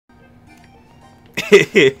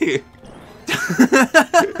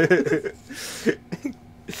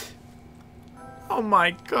Oh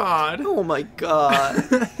my god. Oh my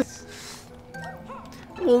god.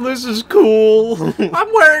 Well, this is cool.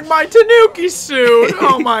 I'm wearing my Tanuki suit.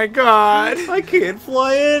 Oh my god. I can't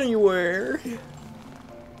fly anywhere.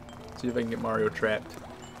 See if I can get Mario trapped.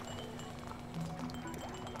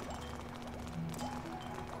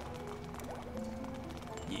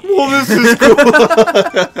 Well, this is cool.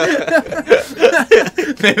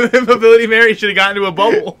 Maybe Mobility Mary should have gotten into a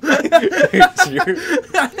bubble.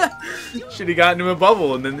 Should have gotten into a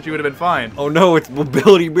bubble, and then she would have been fine. Oh no, it's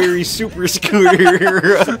Mobility Mary Super Scooter.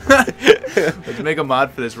 Let's make a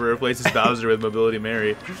mod for this where it replaces Bowser with Mobility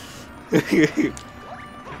Mary.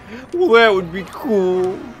 Well, that would be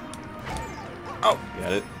cool. Oh,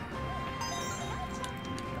 got it.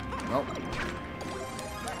 Well,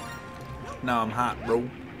 now I'm hot, bro.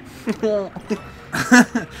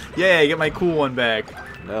 Yeah, get my cool one back.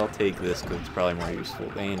 I'll take this because it's probably more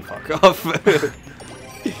useful. And fuck off. What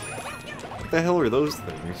the hell are those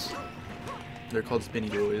things? They're called spinny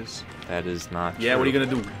boys. That is not Yeah, true. what are you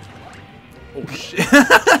gonna do? Oh shit.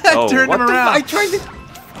 Oh, Turned what him the around. I tried to...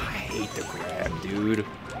 I hate the grab, dude.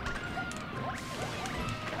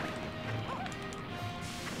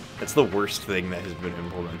 That's the worst thing that has been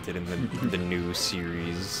implemented in the new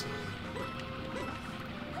series.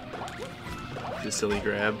 The silly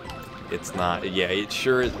grab. It's not. Yeah, it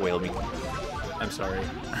sure is. Wait, let me. I'm sorry.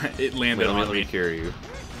 It landed Wait, let on me me. carry you.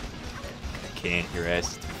 I can't. Your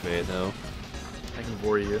ass is too fat, though. I can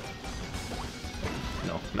bore you.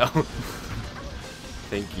 No, no.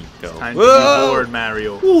 Thank you, though. Time to be bored,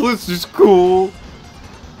 Mario. Oh, this is cool.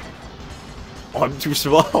 Oh, I'm too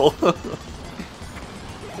small.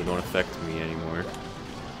 They don't affect me anymore.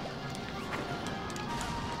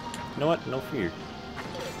 You know what? No fear.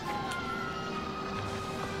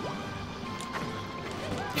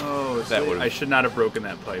 Oh, That see, would've- I should not have broken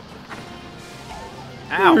that pipe.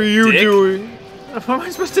 What Ow, are you dick. doing? What am I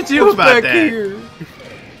supposed to do What's about back that? here?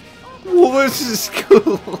 Well, this is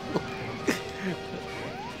cool.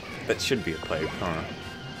 That should be a pipe, huh?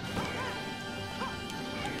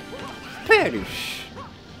 Padoosh.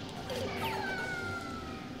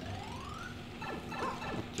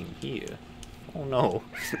 What's in here? Oh no.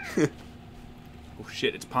 Oh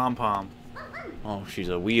shit, it's Pom Pom. Oh, she's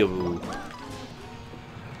a weeaboo.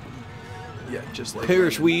 Yeah, just like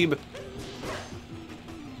Perish weeb.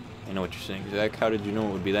 I know what you're saying, Zach. How did you know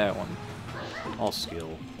it would be that one? All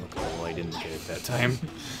skill. Okay, well, I didn't get it that time.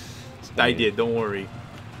 I did, don't worry.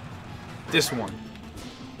 This one.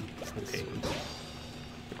 Okay.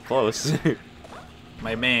 Close.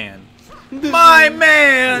 My man. My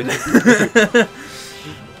man!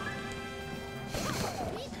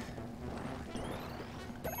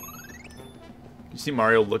 You see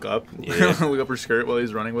Mario look up? Yeah. Look up her skirt while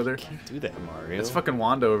he's running with her? Can't do that, Mario. It's fucking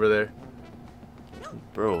Wanda over there.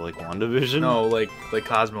 Bro, like WandaVision? No, like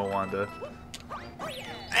Cosmo Wanda.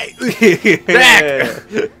 Hey! Back!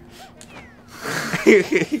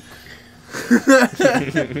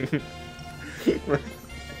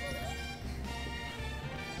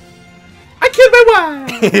 I killed my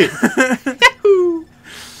wife! Yahoo!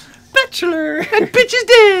 Bachelor! That bitch is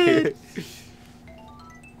dead!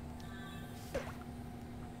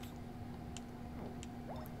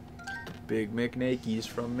 Big McNakeys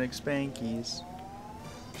from McSpankies.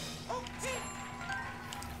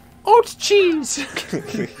 Oats cheese!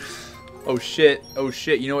 Oh shit, oh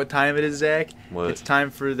shit. You know what time it is, Zach? What? It's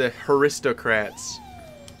time for the aristocrats.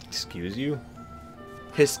 Excuse you?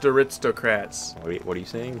 Historistocrats. What are you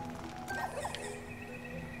saying?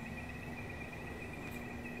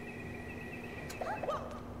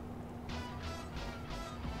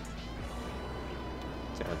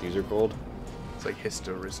 Is that what these are called? It's like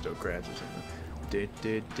historistocrats or something. Do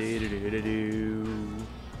do do do do do do.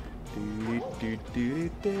 Do do do do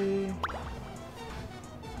do.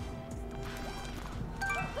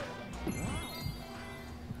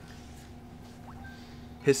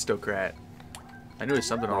 Histocrat. I knew it was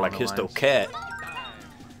something Or along like the Histo lines. Cat.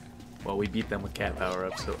 Well, we beat them with cat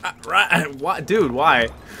power-ups, so... right, why, dude, why?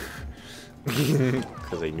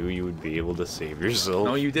 Because I knew you would be able to save yourself.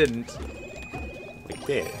 No, you didn't. Like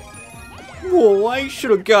that. Whoa, I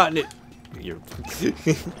should have gotten it. You're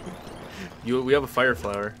We have a fire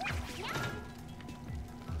flower.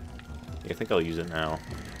 I think I'll use it now.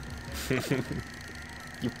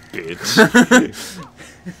 You bitch.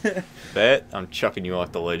 Bet I'm chucking you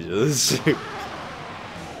off the ledge of this.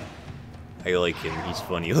 I like him. He's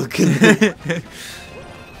funny looking. I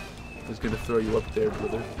was gonna throw you up there,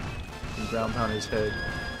 brother. And ground pound his head.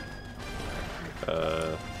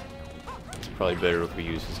 Probably better if we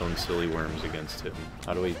use his own silly worms against him.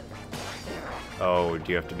 How do we... Oh,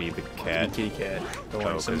 do you have to be the cat? Kitty cat. Don't Oh,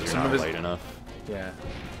 worry. because you're not light enough. Yeah.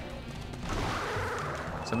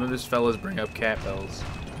 Some of his fellas bring up cat bells.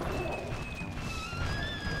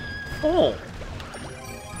 Oh!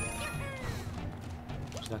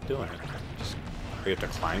 He's not doing it. Just, we have to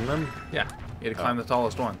climb them? Yeah. You had to climb the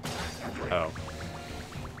tallest one. Oh.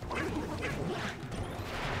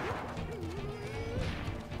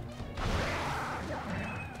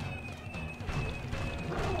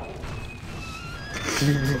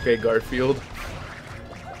 Okay, Garfield.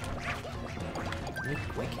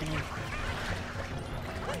 Why can't I...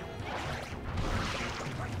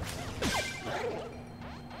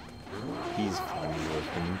 He's funny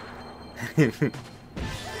looking.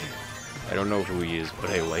 I don't know who he is, but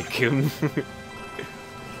I like him.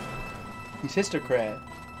 He's Histocrat.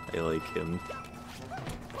 I like him.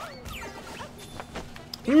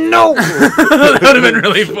 No! That would have been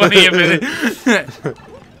really funny if it...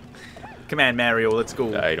 Come on, Mario, let's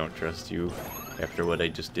go. I don't trust you after what I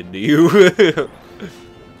just did to you.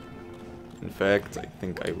 In fact, I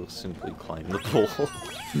think I will simply climb the pole.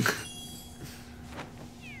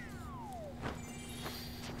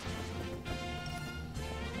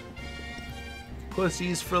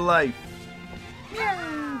 Pussies for life.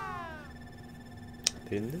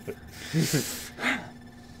 Didn't do it.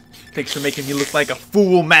 Thanks for making me look like a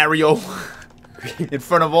fool, Mario. In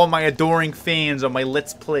front of all my adoring fans on my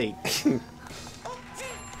Let's Play.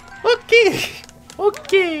 Okay.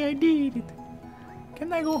 Okay, I did it.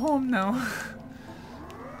 Can I go home now?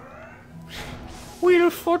 Wheel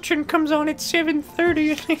of Fortune comes on at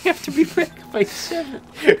 7:30 and I have to be back by 7.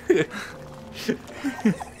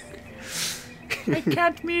 I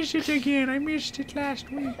can't miss it again. I missed it last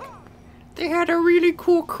week. They had a really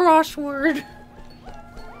cool crossword.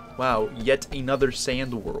 Wow, yet another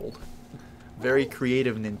sand world. Very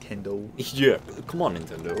creative, Nintendo. Yeah, come on,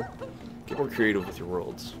 Nintendo. Get more creative with your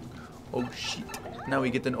worlds. Oh shit. Now we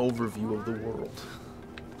get an overview of the world.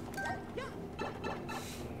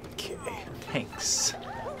 Okay. Thanks.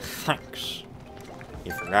 Thanks.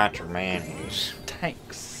 You forgot your mayonnaise.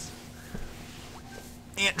 Thanks.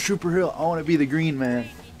 Ant Trooper Hill, I want to be the green man.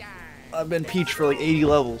 I've been Peach for like 80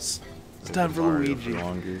 levels. It's time for Mario Luigi. for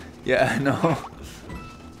longer. Yeah, I know.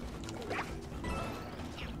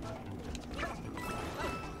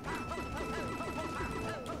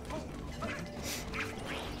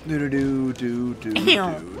 Do do do do do.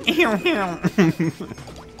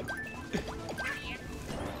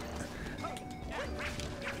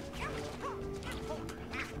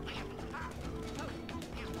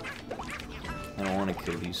 I don't want to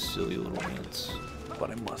kill these silly little ants. But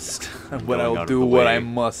I must. I'm But going I'll out of do the what way. I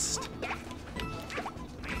must.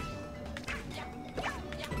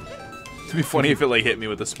 It'd be funny if it like hit me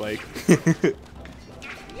with a spike.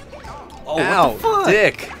 Oh, ow, what the fuck?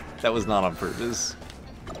 dick! That was not on purpose.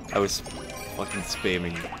 I was fucking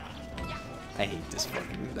spamming. I hate this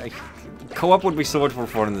fucking... Co-op would be so much more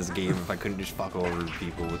fun in this game if I couldn't just fuck over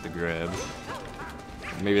people with the grab.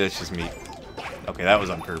 Maybe that's just me. Okay, that was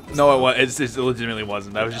on purpose. No, it legitimately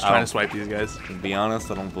wasn't. I was just I trying don't- to swipe these guys. To be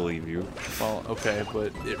honest, I don't believe you. Well, okay,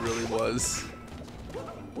 but it really was.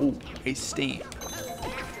 Ooh, a stamp.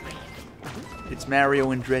 It's Mario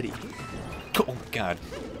Andretti. Oh my god.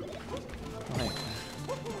 Why?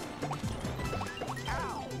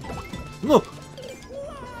 No!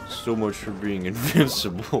 So much for being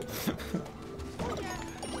invincible.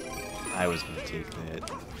 I was gonna take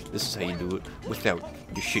that. This is how you do it without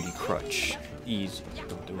your shitty crutch. Easy.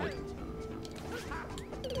 Don't do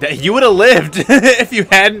it. You would have lived if you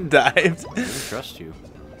hadn't dived. I don't trust you.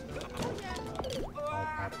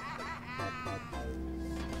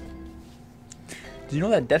 Did you know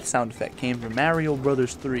that death sound effect came from Mario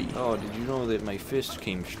Brothers 3? Oh, did you know that my fist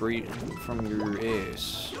came straight from your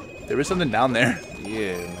ass? There was something down there.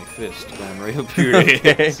 Yeah, my fist going right up your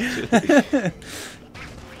ass.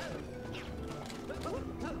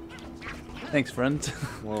 Thanks, friend.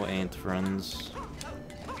 Well, ant friends.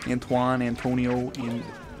 Antoine, Antonio, and...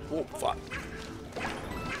 Oh, fuck.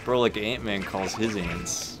 Bro, like Ant-Man calls his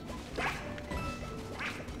ants.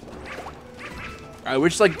 I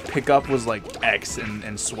wish, like, pickup was, like, X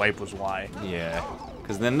and swipe was Y. Yeah,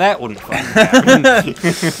 because then that wouldn't fucking happen.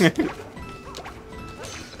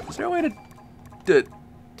 Is there a way to...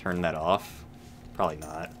 Turn that off? Probably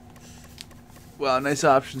not. Well, nice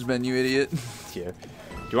options menu, idiot. Yeah.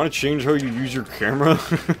 Do you want to change how you use your camera?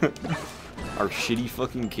 Our shitty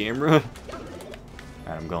fucking camera?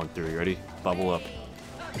 Alright, I'm going through. You ready? Bubble up.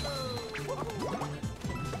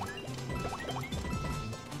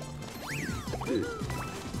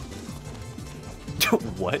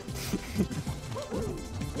 What?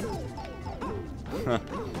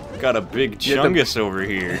 Got a big chungus over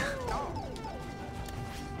here.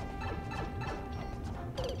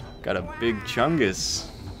 Got a big chungus.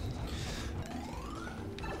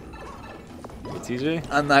 What's TJ?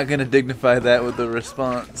 I'm not gonna dignify that with a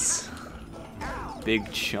response. Big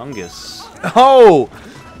chungus. Oh!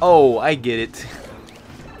 Oh, I get it.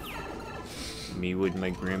 Me when my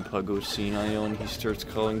grandpa goes senile and he starts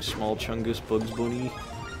calling small chungus Bugs Bunny.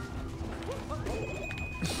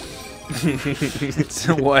 It's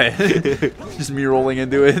what? Just me rolling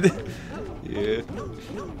into it. Yeah.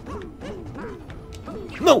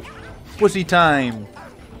 No! Pussy time.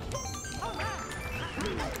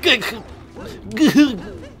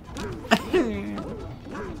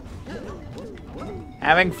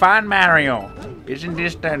 Having fun, Mario. Isn't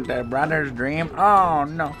this the brother's dream? Oh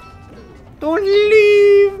no. Don't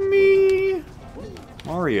leave me!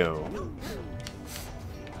 Mario.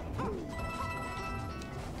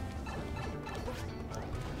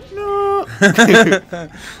 No!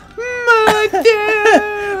 Mother!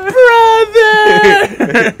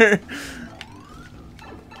 Brother!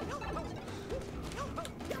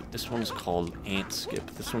 This one's called Ant Skip.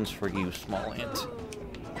 This one's for you, small ant.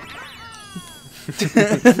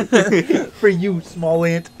 For you, small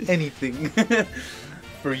ant, anything.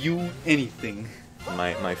 For you, anything.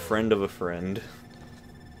 My friend of a friend.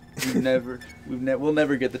 We'll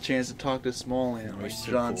never get the chance to talk to small ant like He's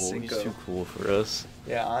too John cool. Cinco. He's too cool for us.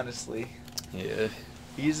 Yeah, honestly. Yeah.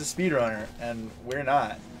 He's a speedrunner, and we're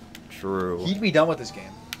not. True. He'd be done with this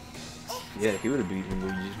game. Yeah, he would have beaten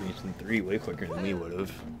Luigi's Mansion 3 way quicker than we would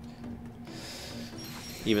have.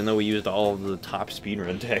 Even though we used all of the top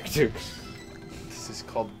speedrun tactics. This is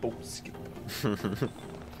called boat skip.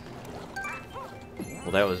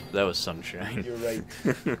 Well, that was Sunshine. You're right.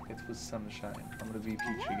 It was Sunshine. I'm gonna be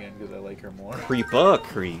Peach again because I like her more. Creepa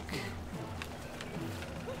Creek.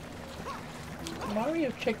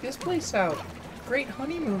 Mario, check this place out. Great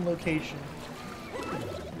honeymoon location.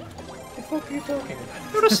 The fuck are you talking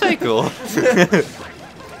about? Motorcycle.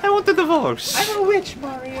 I want the divorce. I'm a witch,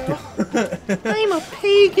 Mario. I'm a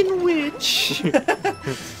pagan witch.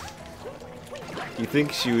 You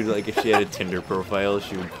think she would, like, if she had a Tinder profile,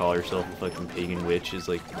 she would call herself a fucking pagan witch? Is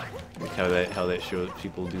like how that shows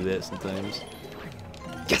people do that sometimes.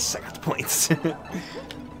 Yes, I got the points. Do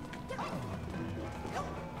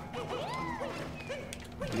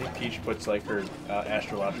you think Peach puts like her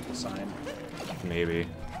astrological sign? Maybe.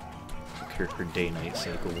 Her day-night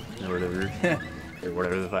cycle or whatever. Or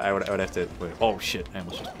whatever. I would have to wait. Oh shit! I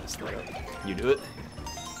almost just messed that up. You do it.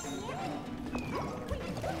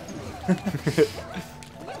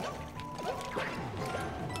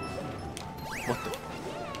 What the?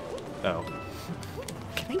 Oh.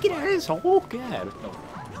 Can I get out of this hole? God. No.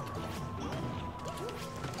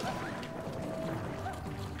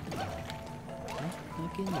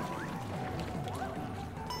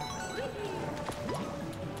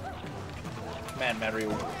 Man, Mario,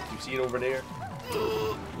 you see it over there?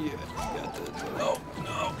 Yeah, got this. No,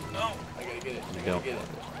 no, no. I gotta get it. I gotta get it.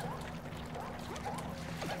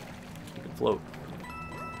 You can float.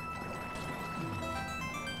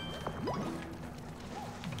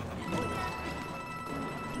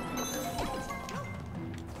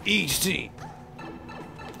 Easy.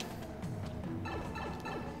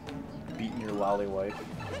 Beating your lolly wife.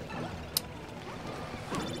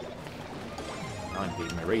 Now I'm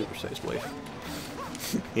beating my regular sized wife.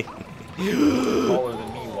 Taller than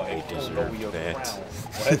me, wife. I deserve your that. crown.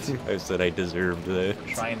 What? I said I deserved that.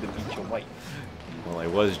 Trying to beat your wife. Well, I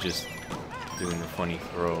was just doing a funny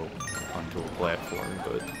throw onto a platform,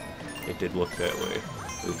 but it did look that way.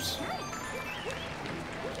 Oops.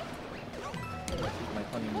 My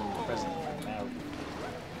honeymoon present now.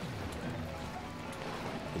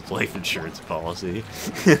 It's life insurance policy.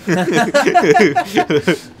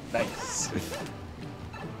 Nice.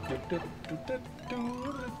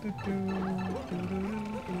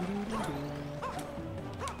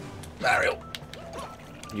 Mario.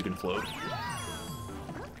 You can float.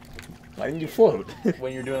 Why didn't you float?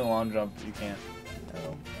 When you're doing a long jump, you can't.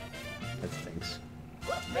 Oh, that stinks.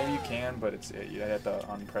 Maybe you can, but it's you have to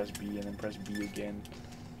unpress B and then press B again.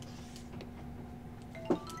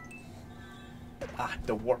 Ah,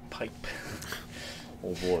 the warp pipe.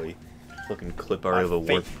 Oh boy. Fucking clip out of a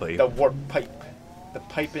warp pipe. The warp pipe. The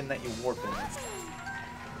pipe in that you warp in.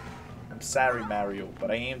 I'm sorry, Mario,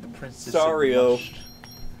 but I am the princess. Sorry-o.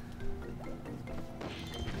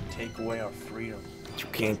 Take away our freedom. You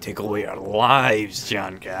can't take away our lives,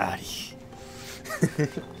 John Gotti.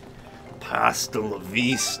 Pasta la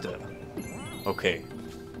vista. Okay.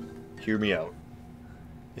 Hear me out.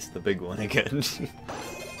 It's the big one again.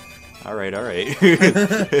 Alright, alright.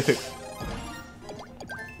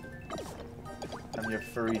 I'm your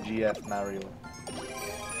furry GF Mario.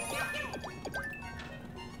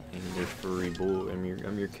 I'm your furry boy.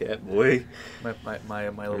 I'm your cat boy. My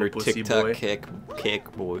little your pussy TikTok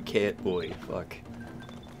boy. cat boy. Fuck.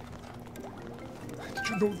 Did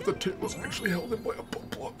you know that the tit was actually held in by a butt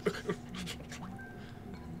plug?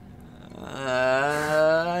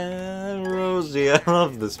 Rosie, I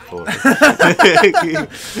love this boy.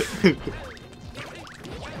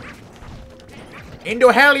 Into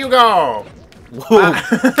hell you go! Whoa,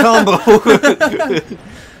 combo!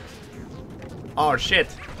 Oh shit!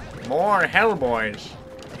 More hell boys.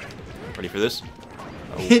 Ready for this?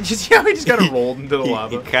 Oh. He just got rolled into the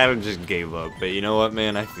lava. He kind of just gave up, but you know what,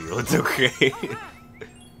 man? I feel it's okay.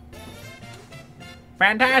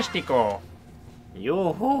 Fantastico!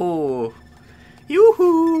 Yoo-hoo!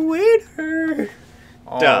 Yoo-hoo! Waiter!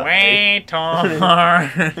 Oh, Die. waiter!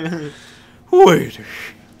 Waiter!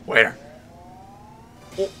 Waiter!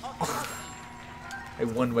 Oh. I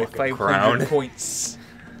won by 500 crown. points.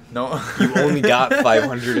 No. You only got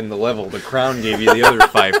 500 in the level. The crown gave you the other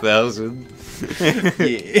 5,000.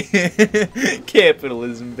 Yeah.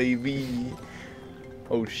 Capitalism, baby.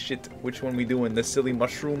 Oh shit, which one we doing? The silly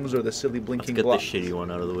mushrooms or the silly blinking Let's get blocks? the shitty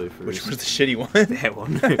one out of the way first. Which one's the shitty one? That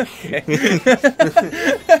one.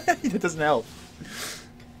 That doesn't help.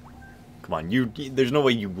 Come on, there's no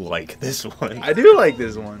way you like this one. I do like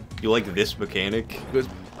this one. You like this mechanic? It goes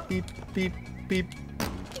beep, beep, beep.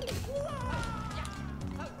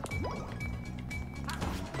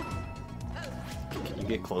 Can you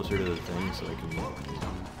get closer to the thing so I can...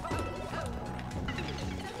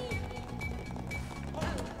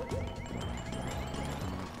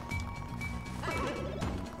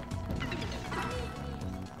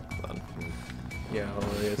 Yeah,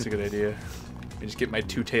 that's a good idea. I just get my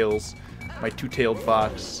two tails, my two-tailed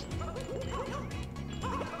fox.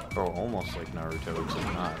 Bro, almost like Naruto,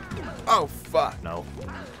 except not. Oh fuck! No.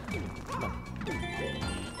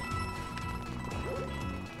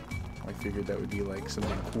 I figured that would be like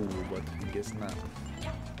something cool, but I guess not.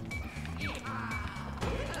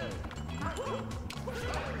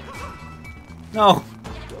 No!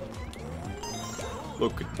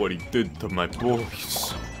 Look at what he did to my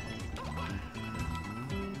boys.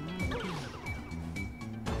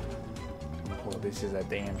 Oh, this is a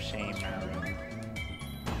damn shame, Mario.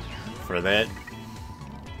 For that,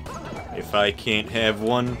 if I can't have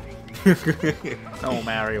one... No,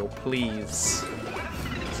 Mario, please.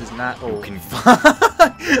 This is not open.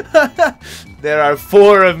 There are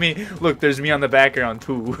 4 of me. Look, there's me on the background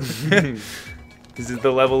too. This is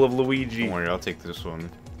the level of Luigi. Don't worry, I'll take this one.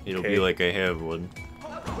 It'll Okay. be like I have one.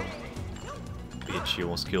 Bitch, you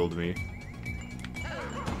almost killed me.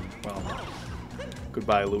 Well,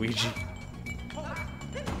 goodbye, Luigi.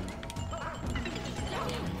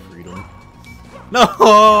 Freedom.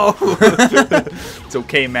 No! It's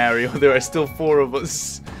okay, Mario. There are still 4 of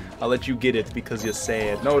us. I'll let you get it because you're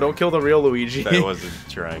sad. No, don't kill the real Luigi. I wasn't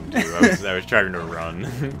trying to. I was trying to run.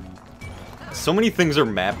 So many things are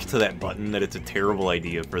mapped to that button that it's a terrible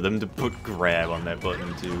idea for them to put grab on that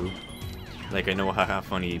button too. Like, I know, haha,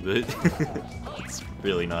 funny, but it's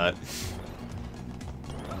really not.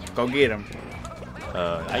 Go get him.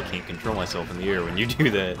 I can't control myself in the air when you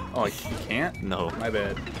do that. Oh, you can't? No. My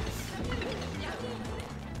bad.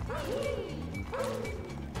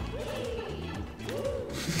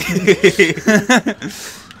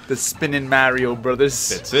 The spinning Mario brothers.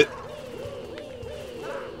 That's it.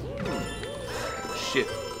 Shit.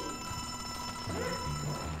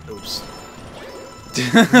 Oops.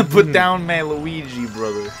 Put down my Luigi,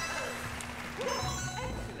 brother.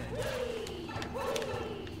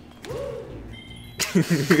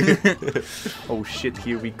 Oh shit,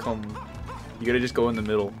 here we come. You gotta just go in the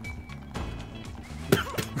middle.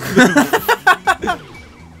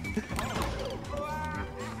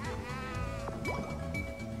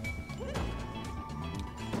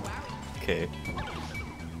 Okay.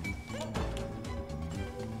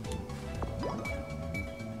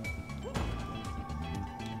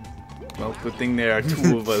 Well, good thing there are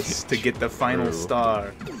 2 of us to get the final True.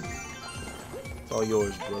 star. It's all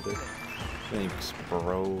yours, brother. Thanks,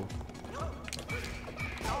 bro.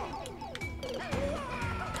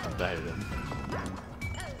 I'll die to them.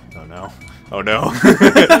 Oh no. Oh no.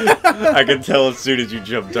 I can tell as soon as you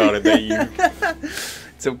jumped on it that you...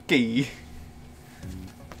 It's okay.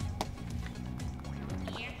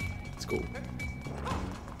 Let's go.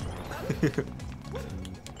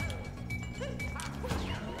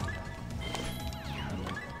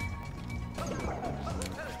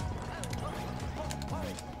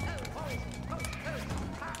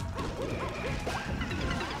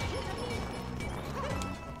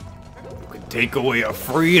 take away our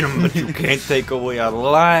freedom, but you can't take away our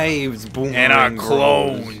lives, boomerang And our bros.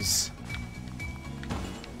 clothes.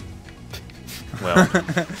 Well,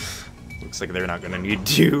 looks like they're not gonna need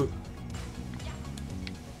to.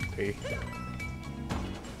 Okay.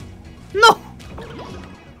 No!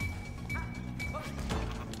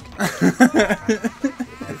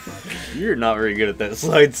 You're not very good at that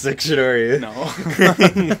slide section, are you? No.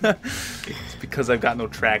 It's because I've got no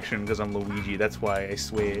traction because I'm Luigi. That's why I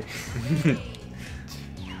swear.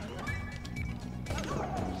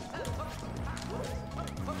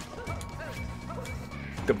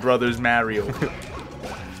 The brothers Mario.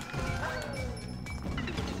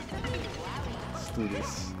 Let's do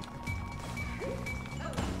this.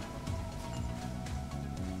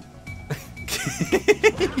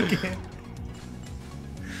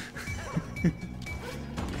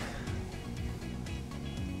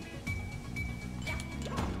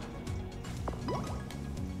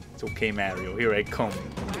 It's okay, Mario. Here I come.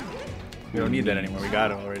 We don't need that anymore. We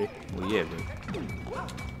got it already. Well, yeah, but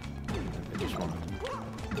I just want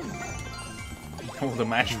Oh, the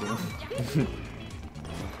mushroom.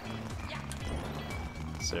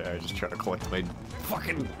 Sorry, I just try to collect my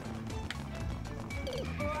fucking.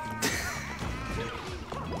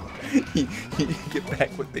 Get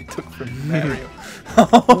back what they took from Mario.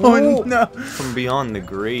 Oh no! From beyond the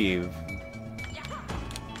grave.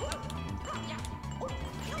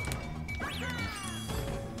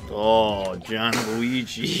 Oh, John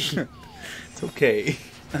Luigi. It's okay.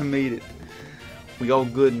 I made it. We all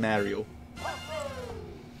good, Mario.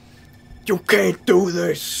 You can't do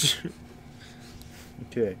this!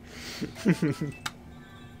 Okay.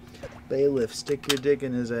 Bailiff, stick your dick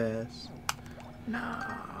in his ass. No.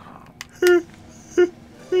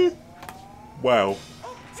 Wow.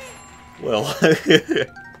 Well.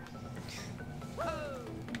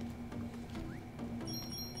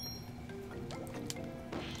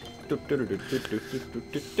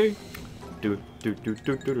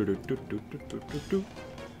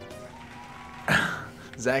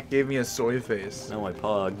 Zach gave me a soy face. Now I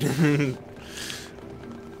pogged.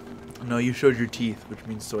 No, you showed your teeth, which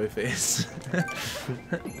means soy face.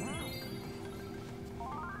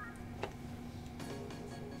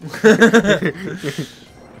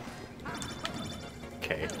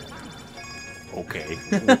 Okay. Okay.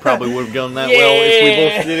 We probably would have done that well if we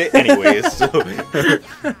both did it anyways, so.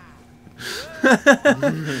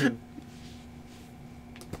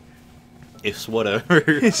 It's whatever.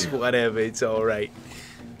 It's whatever, it's alright.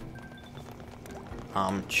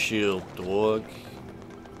 I'm chill, dog.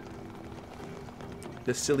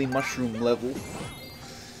 The silly mushroom level.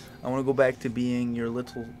 I want to go back to being your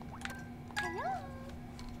little...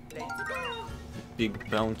 Big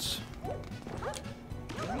bounce.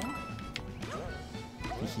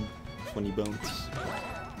 Funny bounce.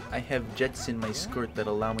 I have jets in my skirt that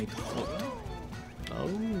allow me to float. Oh.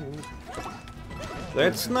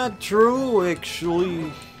 That's not true,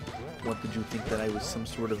 actually. What, did you think that I was some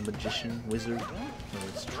sort of magician, wizard? No,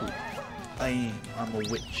 it's true. I'm a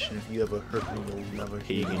witch, and if you ever hurt me, you'll never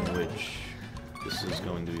hear me. Pagan witch. This is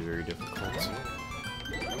going to be very difficult.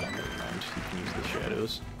 Never mind, you can use the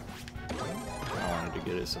shadows. I wanted to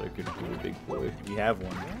get it so I could do a big boy. You have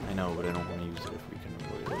one. I know, but I don't want to use it if we can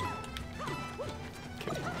avoid it.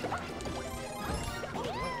 Okay.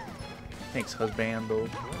 Thanks, husbando.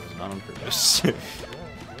 It was not on purpose. Could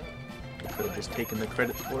have just taken the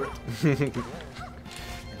credit for it. And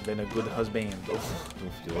been a good husbando.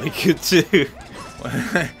 If you like it too.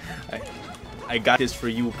 I got this for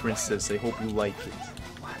you, princess. I hope you like it.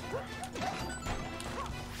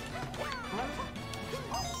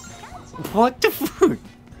 What the fuck?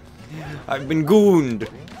 I've been gooned.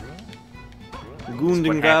 Gooned and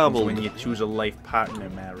What happens gobbled. when you choose a life partner,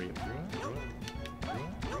 Mario?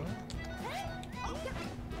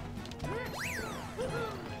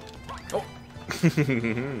 Oh!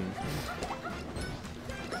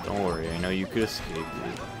 Don't worry, I know you could escape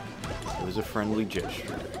it. It was a friendly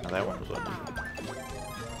gesture. Now that one was ugly.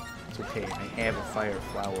 It's okay, I have a fire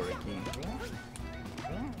flower again.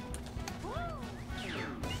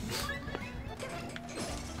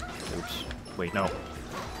 Oops. Wait, no.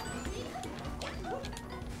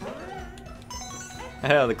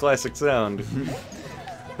 Ah, the classic sound.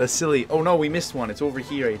 That's silly. Oh no, we missed one. It's over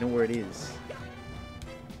here. I know where it is.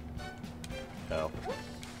 Oh.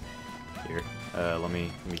 Here. Let me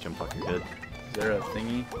jump off your head. Is there a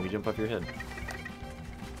thingy? Let me jump off your head.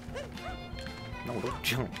 No, don't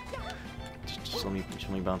jump. Just let me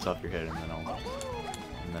bounce off your head, and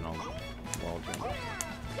then I'll jump.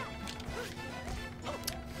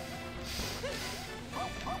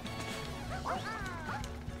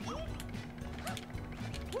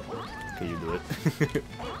 Okay, you do it.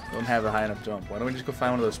 Don't have a high enough jump. Why don't we just go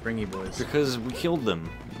find one of those springy boys? Because we killed them.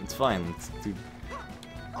 It's fine. Dude.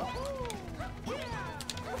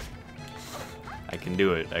 I can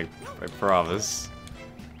do it. I promise.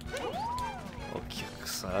 Okay,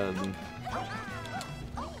 son.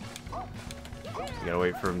 You gotta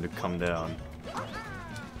wait for him to come down. You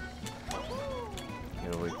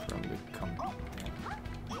gotta wait for him to come down.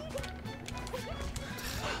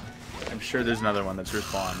 I'm sure there's another one that's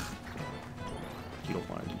respawned. You don't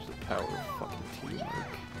want to use the power of fucking teamwork. I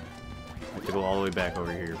have to go all the way back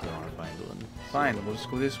over here if I want to find one. Fine, we'll just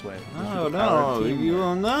go this way. No,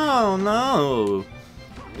 no.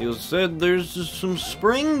 You said there's just some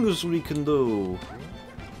springs we can do.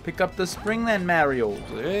 Pick up the spring then, Mario.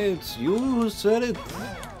 Hey, it's you who said it.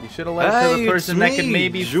 You should have left to the person that can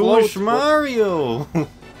maybe Jewish float. Mario.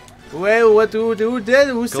 Wait, what? Who did?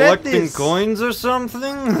 Who said Collecting this? coins or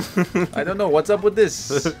something? I don't know. What's up with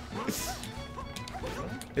this?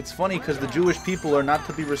 It's funny because the Jewish people are not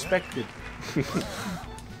to be respected.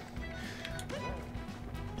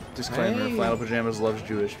 Disclaimer: Hey. Flannel Pajamas loves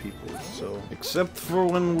Jewish people, so. Except for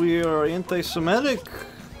when we are anti-Semitic.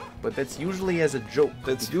 But that's usually as a joke.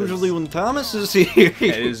 That's usually when Thomas is here. It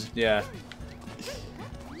is, yeah.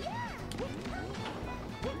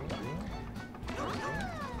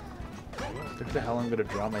 Look at how I'm gonna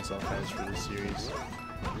draw myself as for this series,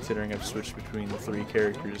 considering I've switched between the 3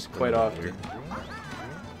 characters quite often.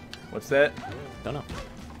 What's that? Don't know.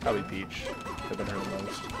 Probably Peach. I've been her the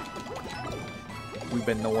most. We've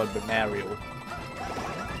been no one but Mario.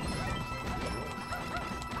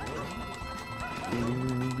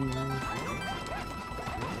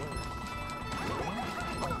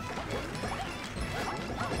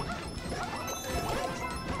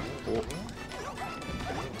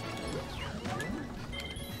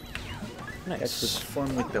 Nice. That's what's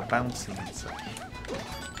fun with the bouncing and such.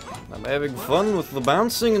 I'm having fun with the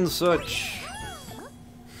bouncing and such.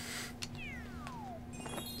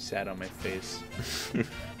 Sat on my face.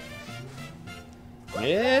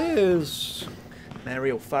 Yes.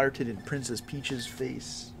 Mario farted in Princess Peach's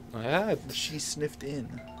face. Yeah. She sniffed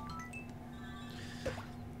in.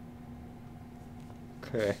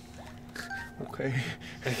 Okay. Okay.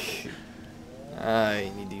 I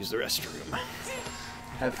need to use the restroom.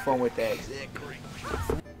 Have fun with that.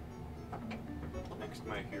 Next,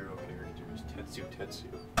 my hero character is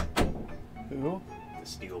Tetsu. Who? The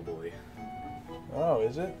Steel Boy. Oh,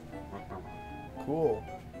 is it? Cool.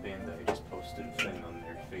 Bandai just posted a thing on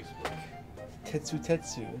their Facebook. Tetsu,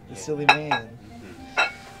 the silly man.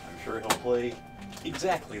 I'm sure he'll play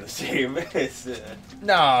exactly the same as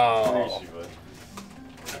No. Kirishima.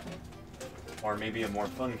 Or maybe a more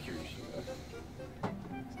fun Kirishima.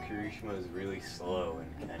 Kirishima is really slow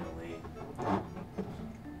and kind of late.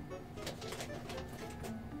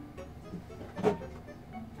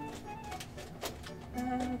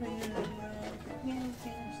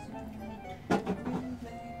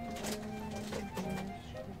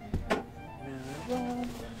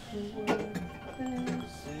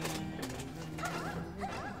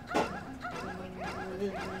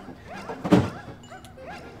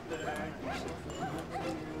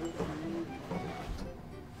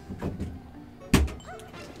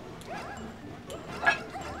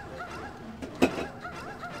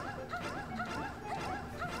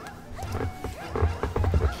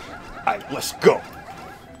 Alright, let's go.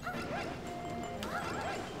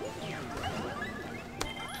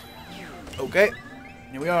 Okay.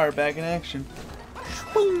 Here we are, back in action.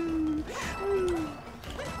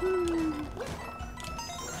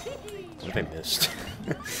 What if I missed?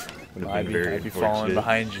 I'd be falling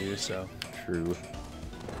behind you, so. True.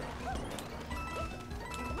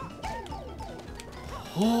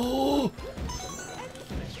 Oh!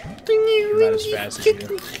 I'm not as fast as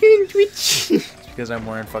you. It's because I'm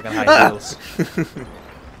wearing fucking high heels.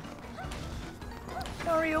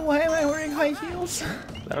 Mario, why am I wearing high heels?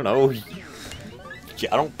 I don't know. Yeah,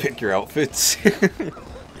 I don't pick your outfits.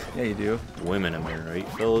 Yeah, you do. Women, am I right,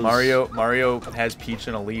 fellas? Mario has Peach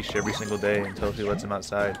on a leash every single day until she lets him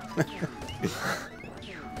outside.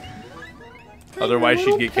 Otherwise,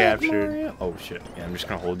 she'd get captured. Mario. Oh shit! Yeah, I'm just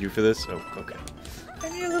gonna hold you for this. Oh, okay.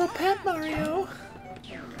 I'm your little pet, Mario.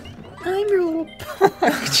 I'm your little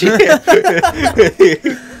punch.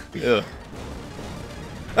 Ugh.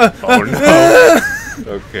 Oh no.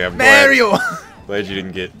 Okay, I'm Mario. glad you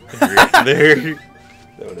didn't get right there.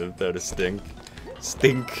 That would have stink.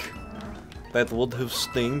 Stink. That would have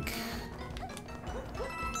stink.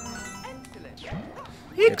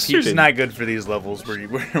 Yeah, Peach is not good for these levels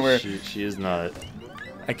where She is not.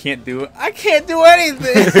 I can't do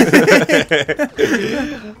anything.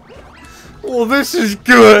 Well, this is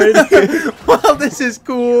good. Well, this is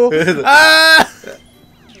cool. Ah!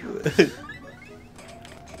 Okay.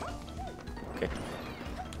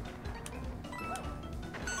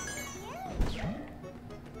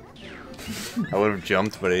 I would have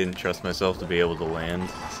jumped, but I didn't trust myself to be able to land.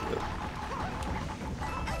 So.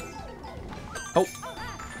 Oh.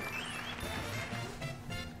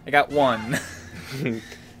 I got one.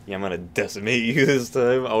 Yeah, I'm gonna decimate you this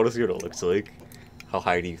time. I want to see what it looks like. How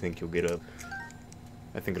high do you think you'll get up?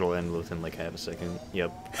 I think it'll end within like half a second.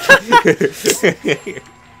 Yep.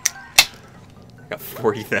 Got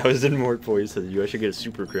 40,000 more points than you. I should get a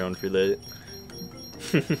super crown for that.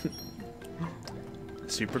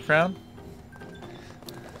 Super crown?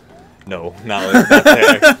 No, not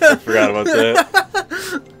that. I forgot about that.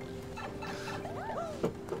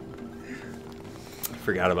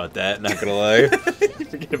 Forgot about that, not gonna lie.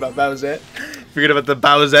 Forget about Bowsette. Forget about the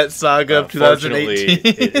Bowsette saga of 2018.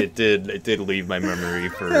 it did leave my memory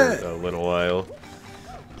for a little while.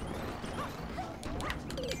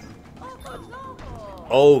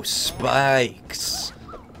 Oh, spikes!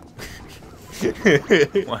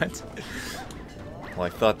 What? Well, I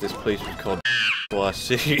thought this place was called Lost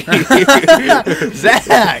City.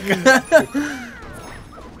 Zach!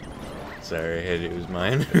 Sorry, it was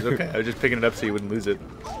mine. It was okay. I was just picking it up so you wouldn't lose it.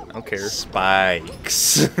 I don't care.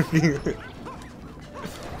 Spikes.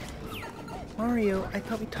 Mario, I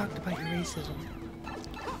thought we talked about your racism.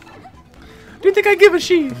 Do you think I give a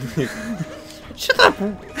shit? Shut up!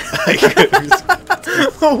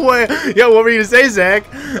 Oh, wait. Yo, what were you gonna say, Zach?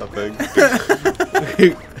 Nothing.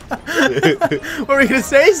 What were you gonna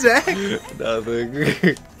say, Zach?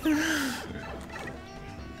 Nothing.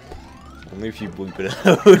 Only if you bleep it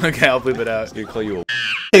out. Okay, I'll bleep it out. I'm gonna call you a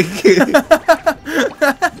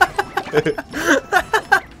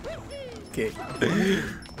Okay.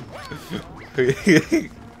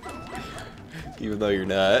 Even though you're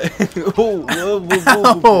not. Oh, whoa, whoa, whoa,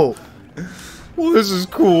 whoa. Oh! Well, this is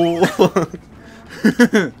cool.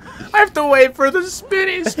 I have to wait for the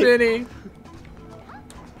spinny.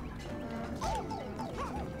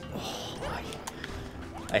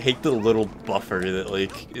 I hate the little buffer that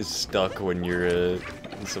like is stuck when you're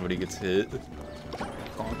when somebody gets hit.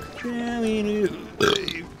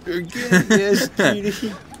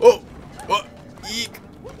 Oh! What? Eek!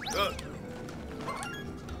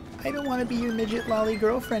 I don't want to be your midget lolly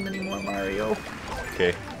girlfriend anymore, Mario.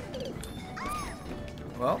 Okay.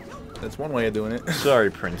 Well, that's one way of doing it. Sorry,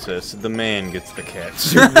 princess. The man gets the cat.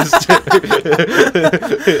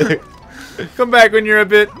 Come back when you're a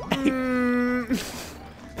bit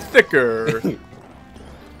thicker.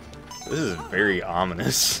 This is very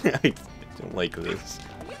ominous. I don't like this.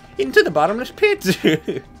 Into the bottomless pit.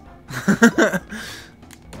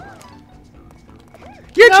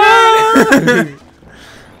 Your turn!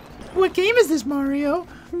 What game is this, Mario?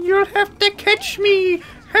 You'll have to catch me.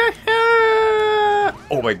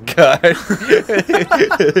 Oh my god.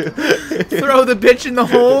 Throw the bitch in the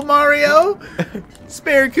hole, Mario?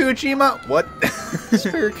 Spare coochie, what?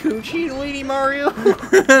 Spare coochie, Lady Mario.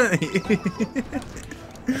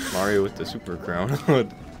 Mario with the super crown.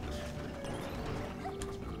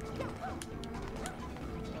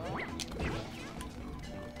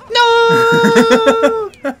 No!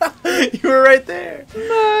 You were right there.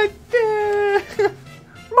 Not there.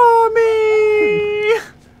 Mommy!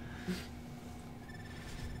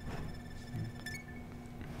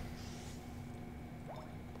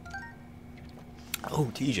 Oh,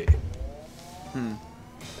 TJ.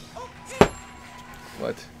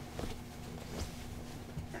 What?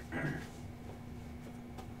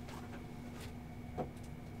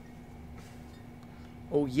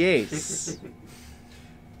 Oh, yes.